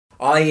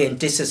I in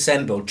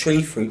disassembled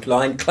tree fruit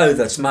line,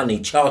 clothes, money,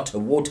 charter,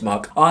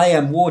 watermark. I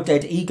am war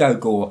dead ego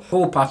gore,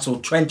 corpuscle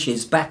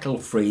trenches, battle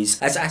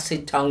freeze, as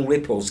acid tongue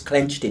ripples,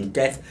 clenched in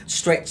death,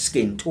 stretched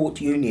skin,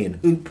 taut union,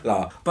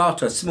 hoopla,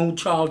 barter, small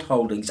child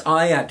holdings.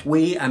 I at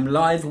we am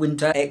live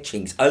winter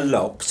etchings, a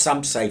lock,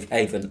 some safe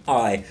haven.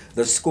 I,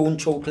 the scorn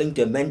chalkling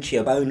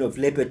dementia bone of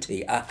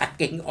liberty, a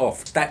hacking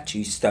off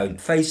statue stone.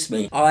 Face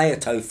me, I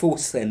at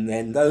force them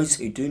then, those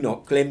who do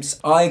not glimpse.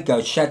 I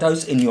go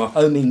shadows in your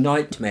homing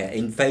nightmare,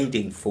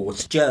 invading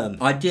force, germ,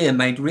 idea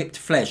made ripped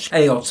flesh,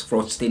 chaos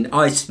frost in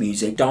ice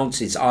music,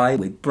 dances I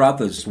with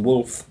brothers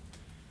wolf.